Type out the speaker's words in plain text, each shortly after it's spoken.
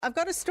I've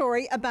got a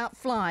story about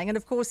flying, and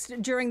of course,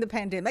 during the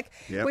pandemic,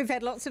 we've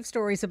had lots of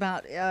stories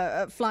about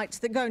flights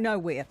that go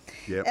nowhere.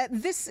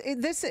 This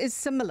is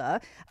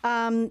similar.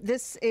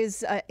 This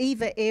is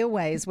Eva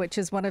Airways, which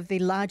is one of the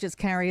largest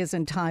carriers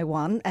in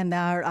Taiwan, and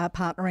they're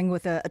partnering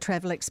with a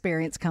travel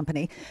experience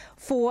company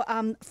for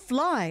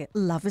fly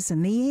lovers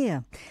in the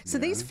air. So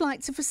these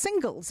flights are for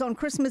singles on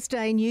Christmas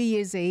Day, New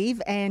Year's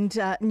Eve, and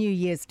New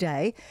Year's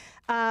Day.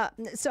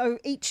 So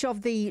each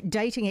of the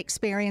dating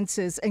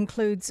experiences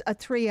includes a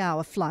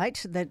 3-hour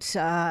flight that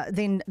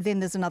then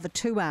there's another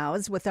 2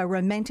 hours with a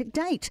romantic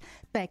date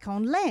back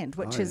on land,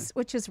 which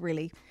is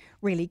really,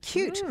 really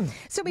cute.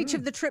 So each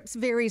of the trips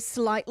varies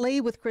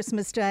slightly with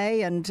Christmas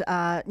Day and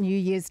New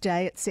Year's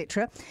Day,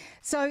 etc.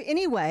 So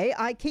anyway,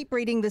 I keep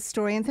reading this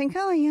story and think,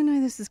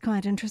 this is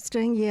quite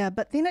interesting. Yeah,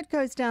 but then it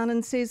goes down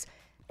and says,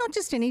 not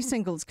just any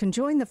singles can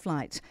join the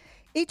flight.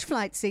 Each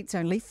flight seats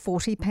only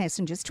 40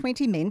 passengers,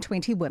 20 men,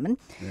 20 women.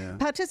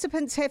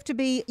 Participants have to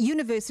be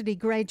university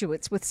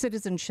graduates with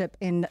citizenship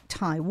in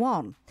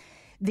Taiwan.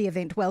 The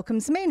event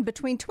welcomes men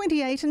between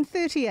 28 and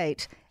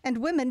 38 and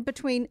women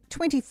between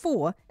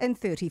 24 and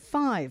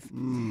 35.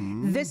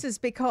 This is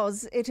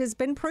because it has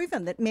been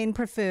proven that men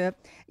prefer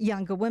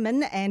younger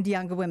women and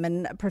younger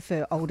women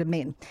prefer older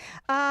men.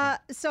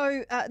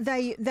 So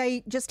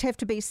they just have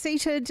to be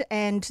seated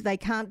and they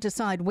can't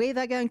decide where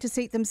they're going to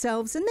seat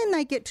themselves, and then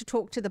they get to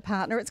talk to the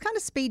partner. It's kind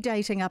of speed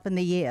dating up in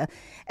the air,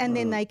 and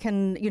then they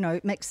can,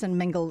 mix and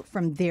mingle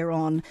from there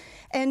on.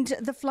 And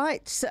the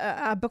flights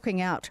are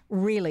booking out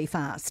really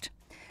fast.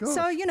 Gosh.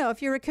 So,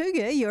 if you're a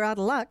cougar, you're out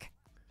of luck.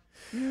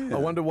 I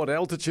wonder what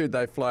altitude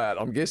they fly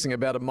at. I'm guessing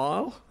about a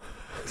mile.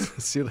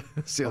 See what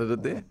I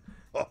did there?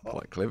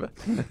 Quite clever.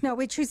 No,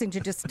 we're choosing to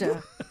just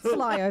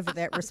fly over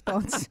that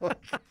response.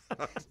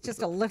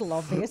 Just a little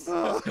obvious.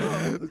 Leave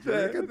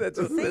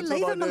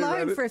them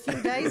alone for a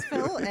few days,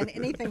 Phil, and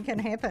anything can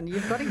happen.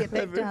 You've got to get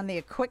back down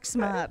there quick,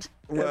 smart.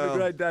 Have a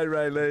great day,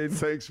 Raylene.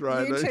 Thanks,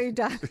 Raylene. You too,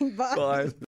 darling. Bye. Bye.